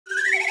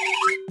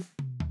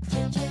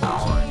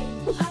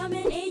I'm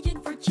an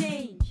agent for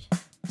change.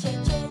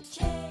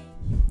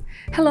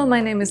 Hello,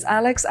 my name is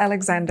Alex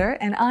Alexander,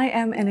 and I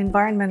am an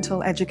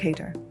environmental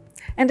educator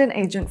and an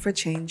agent for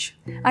change.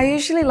 I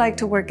usually like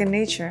to work in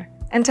nature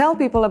and tell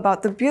people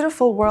about the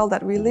beautiful world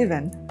that we live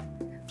in.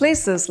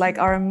 Places like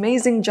our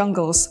amazing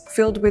jungles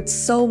filled with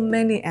so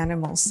many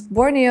animals.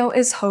 Borneo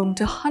is home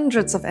to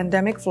hundreds of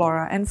endemic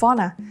flora and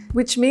fauna,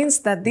 which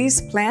means that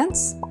these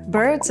plants,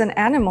 birds, and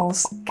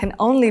animals can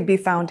only be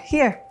found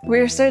here.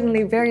 We're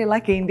certainly very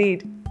lucky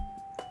indeed.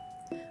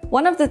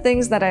 One of the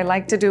things that I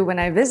like to do when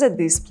I visit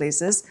these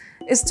places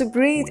is to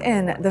breathe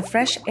in the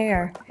fresh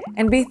air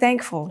and be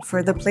thankful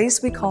for the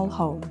place we call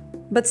home.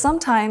 But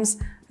sometimes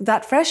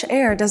that fresh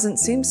air doesn't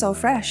seem so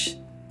fresh,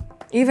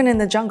 even in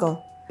the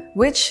jungle,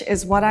 which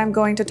is what I'm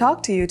going to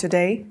talk to you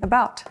today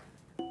about.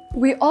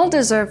 We all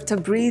deserve to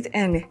breathe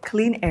in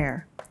clean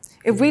air.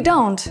 If we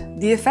don't,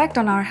 the effect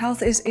on our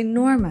health is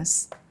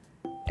enormous.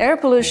 Air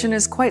pollution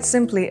is quite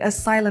simply a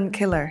silent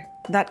killer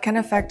that can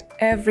affect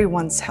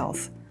everyone's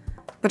health,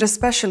 but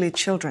especially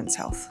children's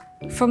health.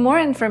 For more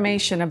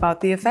information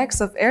about the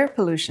effects of air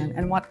pollution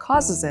and what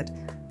causes it,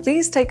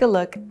 please take a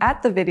look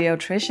at the video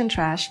Trish and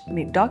Trash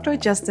meet Dr.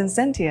 Justin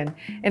Sentian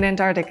in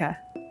Antarctica.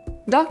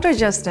 Dr.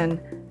 Justin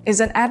is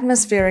an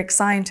atmospheric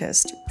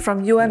scientist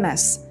from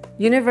UMS,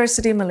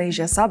 University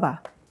Malaysia Sabah,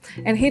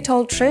 and he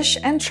told Trish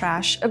and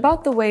Trash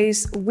about the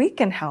ways we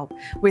can help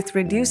with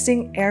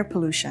reducing air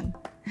pollution.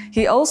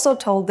 He also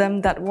told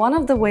them that one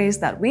of the ways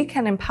that we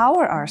can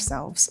empower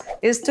ourselves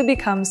is to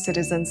become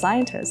citizen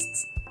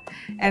scientists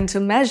and to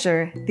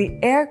measure the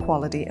air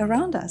quality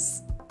around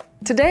us.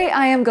 Today,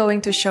 I am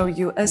going to show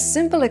you a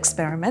simple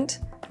experiment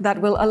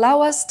that will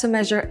allow us to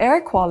measure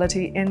air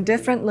quality in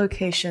different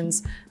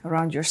locations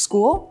around your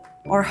school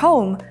or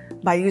home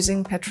by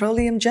using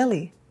petroleum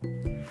jelly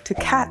to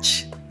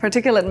catch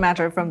particulate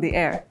matter from the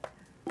air.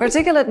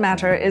 Particulate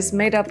matter is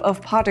made up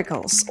of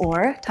particles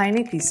or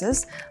tiny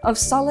pieces of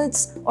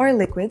solids or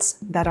liquids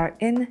that are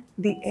in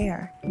the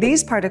air.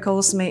 These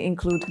particles may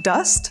include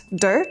dust,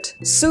 dirt,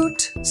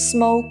 soot,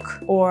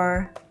 smoke,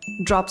 or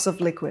drops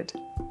of liquid.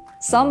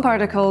 Some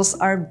particles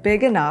are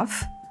big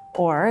enough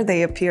or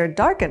they appear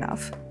dark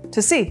enough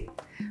to see.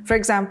 For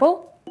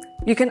example,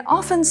 you can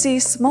often see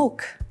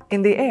smoke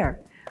in the air.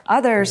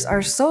 Others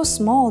are so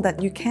small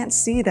that you can't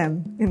see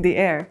them in the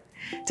air.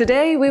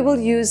 Today, we will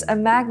use a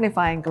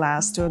magnifying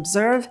glass to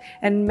observe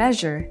and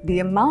measure the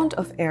amount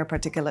of air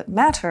particulate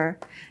matter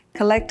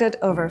collected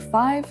over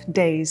 5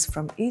 days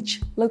from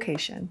each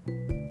location.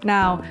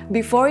 Now,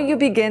 before you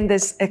begin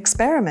this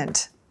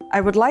experiment,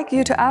 I would like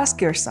you to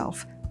ask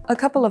yourself a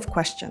couple of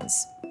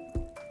questions.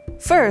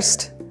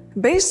 First,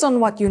 based on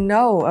what you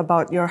know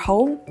about your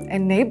home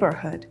and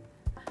neighborhood,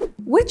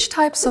 which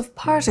types of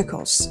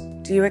particles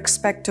do you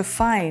expect to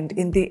find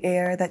in the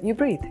air that you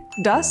breathe?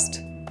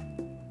 Dust?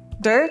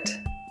 Dirt?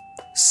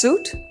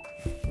 Soot?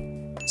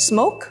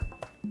 Smoke?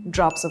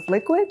 Drops of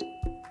liquid?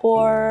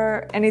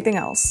 Or anything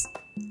else?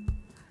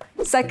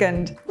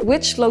 Second,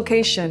 which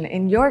location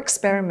in your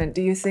experiment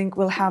do you think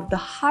will have the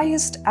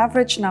highest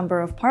average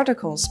number of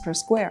particles per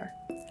square?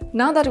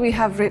 Now that we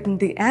have written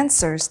the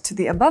answers to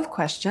the above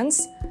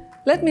questions,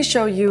 let me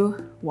show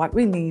you what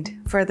we need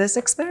for this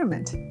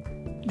experiment.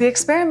 The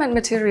experiment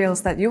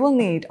materials that you will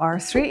need are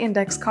 3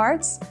 index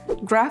cards,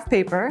 graph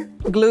paper,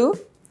 glue,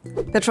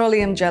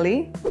 petroleum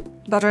jelly,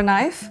 butter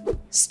knife,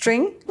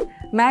 string,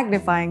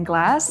 magnifying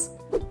glass,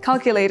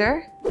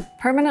 calculator,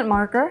 permanent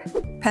marker,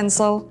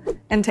 pencil,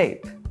 and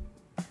tape.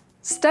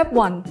 Step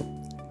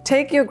 1.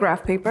 Take your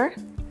graph paper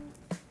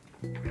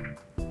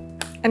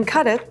and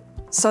cut it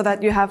so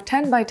that you have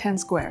 10 by 10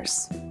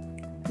 squares.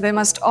 They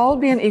must all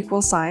be an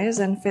equal size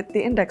and fit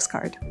the index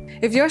card.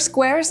 If your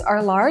squares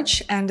are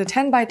large and the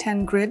 10 by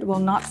 10 grid will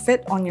not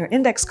fit on your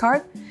index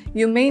card,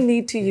 you may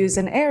need to use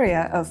an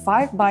area of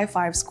 5 by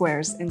 5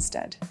 squares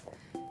instead.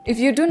 If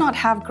you do not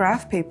have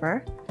graph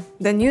paper,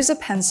 then use a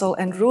pencil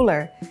and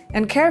ruler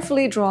and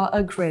carefully draw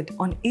a grid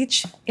on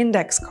each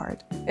index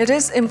card. It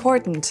is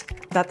important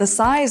that the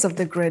size of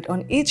the grid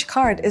on each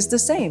card is the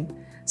same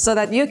so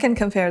that you can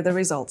compare the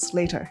results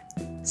later.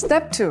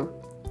 Step 2.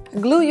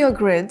 Glue your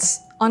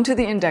grids onto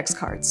the index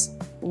cards,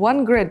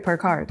 1 grid per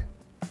card.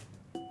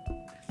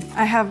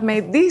 I have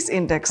made these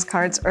index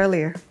cards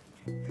earlier.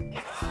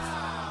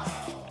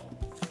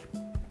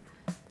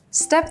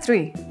 Step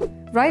 3.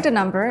 Write a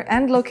number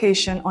and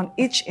location on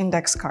each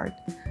index card.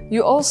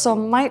 You also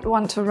might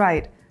want to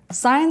write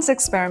 "Science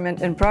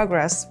experiment in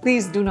progress,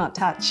 please do not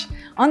touch"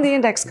 on the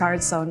index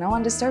card so no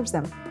one disturbs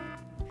them.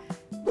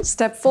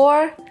 Step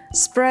 4.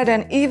 Spread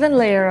an even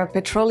layer of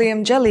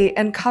petroleum jelly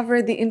and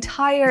cover the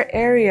entire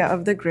area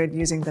of the grid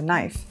using the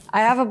knife. I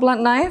have a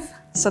blunt knife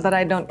so that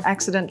I don't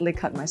accidentally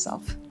cut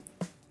myself.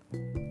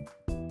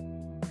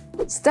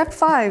 Step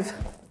 5.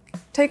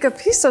 Take a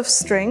piece of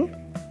string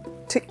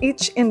to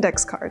each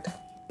index card.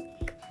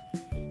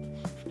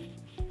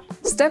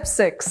 Step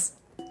 6.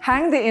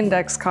 Hang the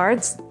index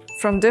cards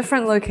from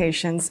different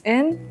locations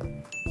in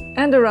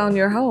and around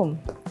your home.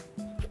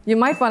 You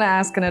might want to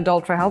ask an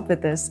adult for help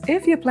with this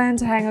if you plan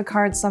to hang a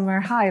card somewhere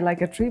high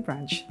like a tree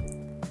branch.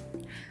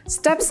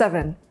 Step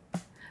 7.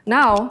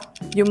 Now,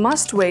 you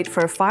must wait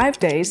for 5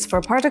 days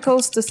for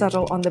particles to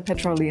settle on the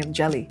petroleum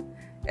jelly.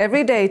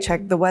 Every day,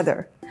 check the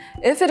weather.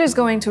 If it is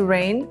going to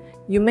rain,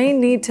 you may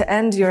need to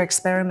end your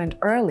experiment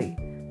early,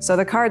 so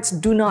the cards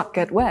do not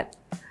get wet.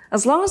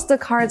 As long as the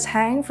cards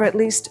hang for at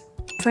least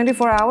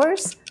 24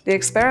 hours, the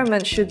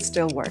experiment should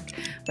still work,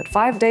 but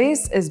 5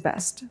 days is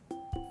best.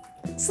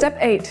 Step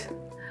 8.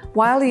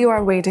 While you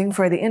are waiting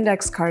for the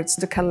index cards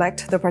to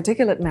collect the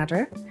particulate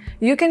matter,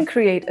 you can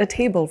create a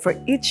table for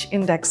each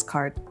index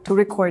card to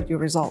record your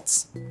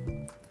results.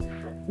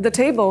 The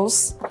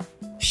tables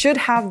should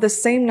have the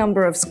same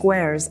number of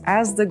squares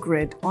as the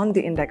grid on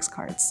the index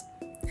cards.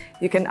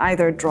 You can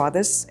either draw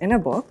this in a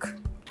book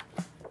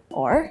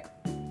or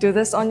do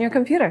this on your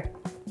computer.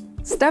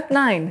 Step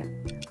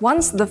 9.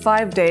 Once the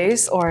 5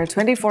 days or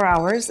 24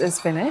 hours is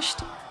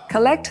finished,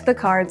 collect the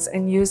cards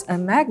and use a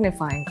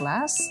magnifying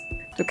glass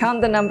to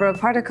count the number of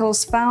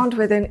particles found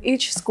within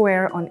each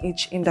square on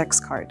each index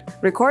card.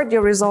 Record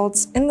your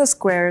results in the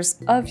squares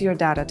of your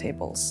data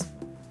tables.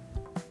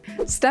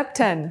 Step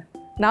 10.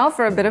 Now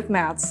for a bit of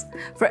maths.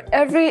 For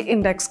every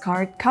index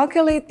card,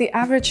 calculate the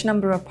average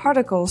number of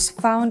particles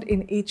found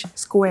in each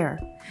square.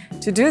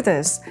 To do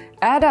this,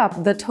 add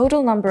up the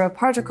total number of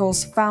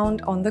particles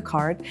found on the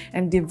card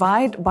and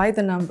divide by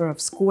the number of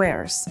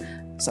squares.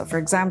 So for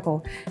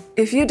example,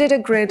 if you did a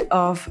grid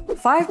of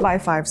 5 by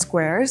 5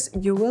 squares,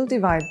 you will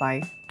divide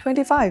by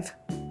 25.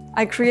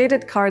 I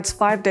created cards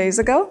 5 days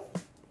ago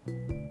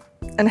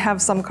and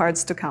have some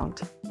cards to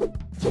count.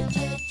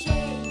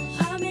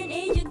 I'm an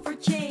agent for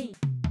change.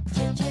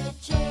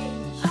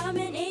 I'm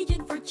an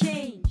agent for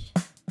change.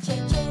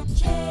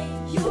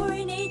 You're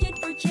an agent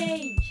for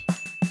change.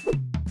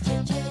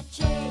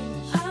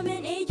 I'm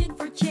an agent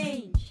for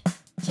change.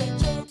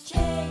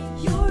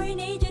 You're an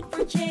agent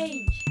for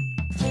change.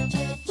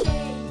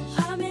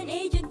 I'm an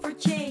agent for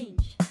change.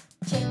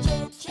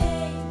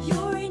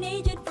 You're an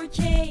agent for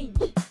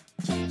change.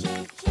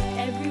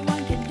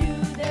 Everyone can do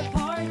their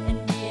part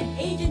and be an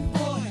agent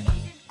for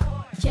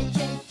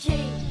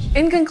change.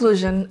 In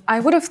conclusion, I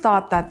would have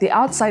thought that the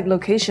outside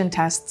location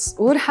tests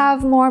would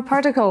have more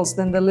particles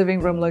than the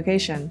living room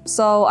location,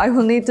 so I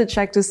will need to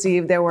check to see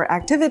if there were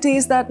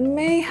activities that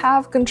may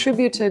have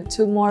contributed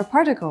to more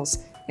particles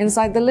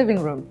inside the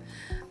living room,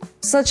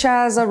 such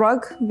as a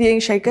rug being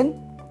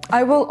shaken.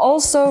 I will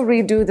also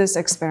redo this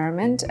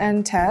experiment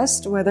and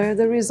test whether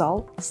the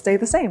results stay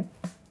the same.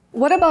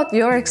 What about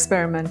your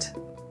experiment?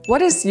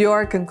 What is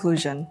your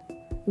conclusion?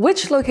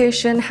 Which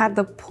location had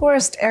the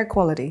poorest air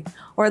quality,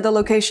 or the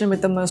location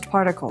with the most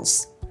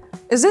particles?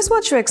 Is this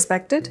what you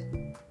expected?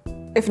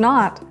 If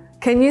not,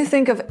 can you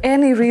think of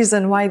any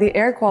reason why the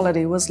air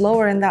quality was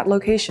lower in that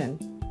location?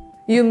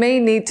 You may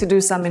need to do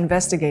some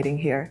investigating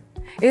here.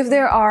 If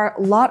there are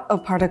a lot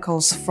of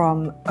particles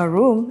from a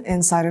room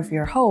inside of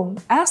your home,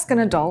 ask an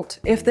adult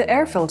if the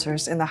air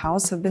filters in the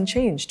house have been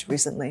changed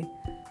recently.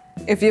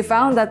 If you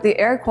found that the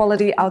air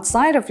quality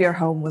outside of your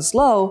home was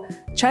low,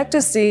 check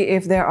to see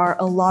if there are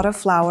a lot of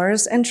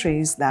flowers and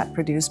trees that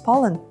produce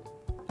pollen.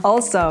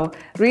 Also,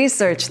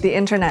 research the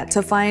internet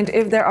to find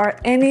if there are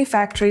any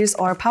factories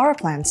or power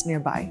plants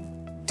nearby.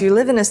 Do you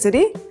live in a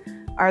city?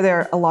 Are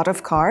there a lot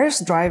of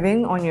cars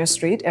driving on your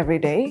street every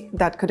day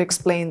that could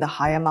explain the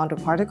high amount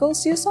of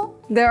particles you saw?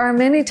 There are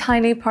many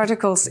tiny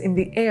particles in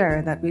the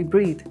air that we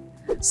breathe.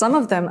 Some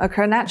of them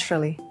occur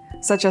naturally,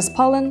 such as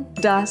pollen,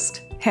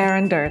 dust, hair,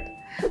 and dirt,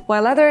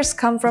 while others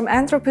come from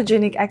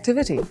anthropogenic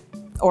activity,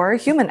 or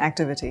human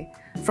activity,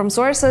 from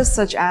sources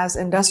such as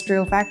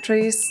industrial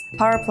factories,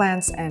 power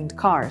plants, and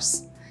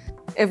cars.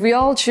 If we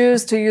all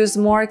choose to use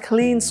more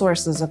clean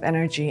sources of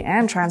energy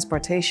and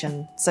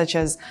transportation, such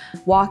as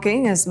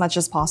walking as much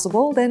as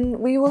possible, then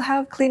we will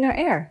have cleaner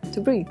air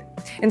to breathe.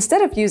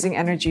 Instead of using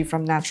energy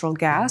from natural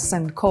gas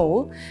and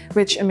coal,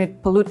 which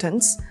emit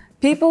pollutants,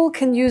 people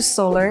can use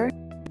solar,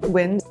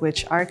 wind,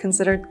 which are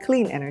considered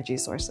clean energy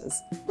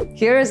sources.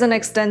 Here is an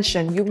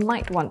extension you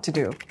might want to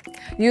do.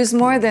 Use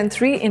more than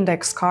 3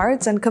 index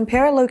cards and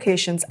compare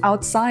locations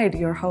outside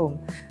your home.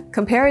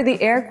 Compare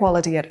the air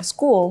quality at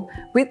school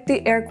with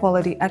the air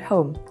quality at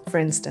home, for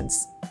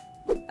instance.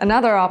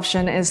 Another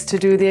option is to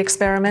do the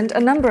experiment a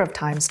number of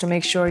times to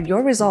make sure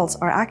your results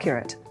are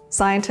accurate.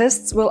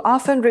 Scientists will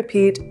often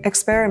repeat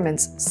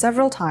experiments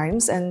several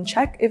times and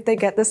check if they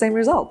get the same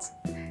results.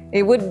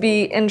 It would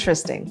be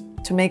interesting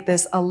to make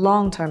this a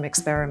long-term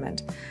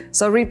experiment.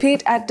 So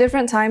repeat at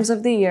different times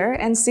of the year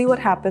and see what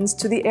happens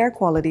to the air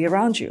quality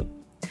around you.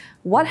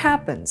 What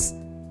happens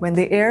when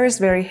the air is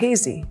very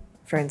hazy,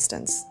 for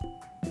instance?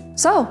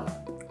 So,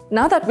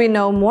 now that we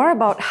know more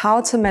about how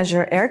to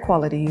measure air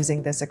quality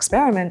using this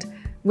experiment,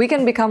 we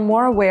can become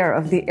more aware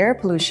of the air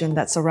pollution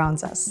that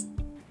surrounds us.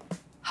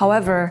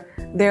 However,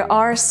 there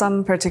are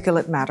some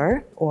particulate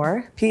matter,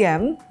 or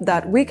PM,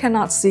 that we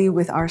cannot see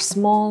with our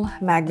small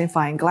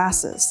magnifying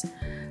glasses.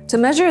 To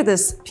measure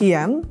this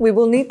PM, we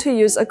will need to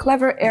use a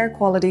clever air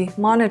quality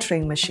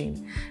monitoring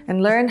machine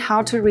and learn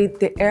how to read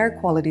the air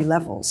quality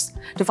levels.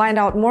 To find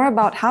out more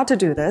about how to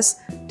do this,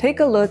 take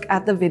a look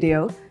at the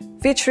video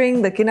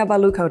featuring the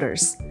Kinabalu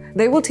coders.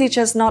 They will teach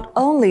us not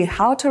only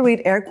how to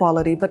read air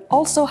quality, but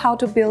also how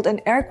to build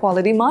an air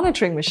quality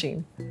monitoring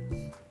machine.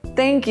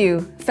 Thank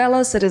you,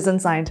 fellow citizen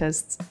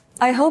scientists.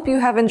 I hope you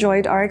have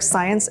enjoyed our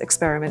science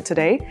experiment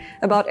today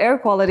about air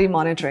quality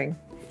monitoring.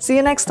 See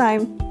you next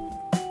time!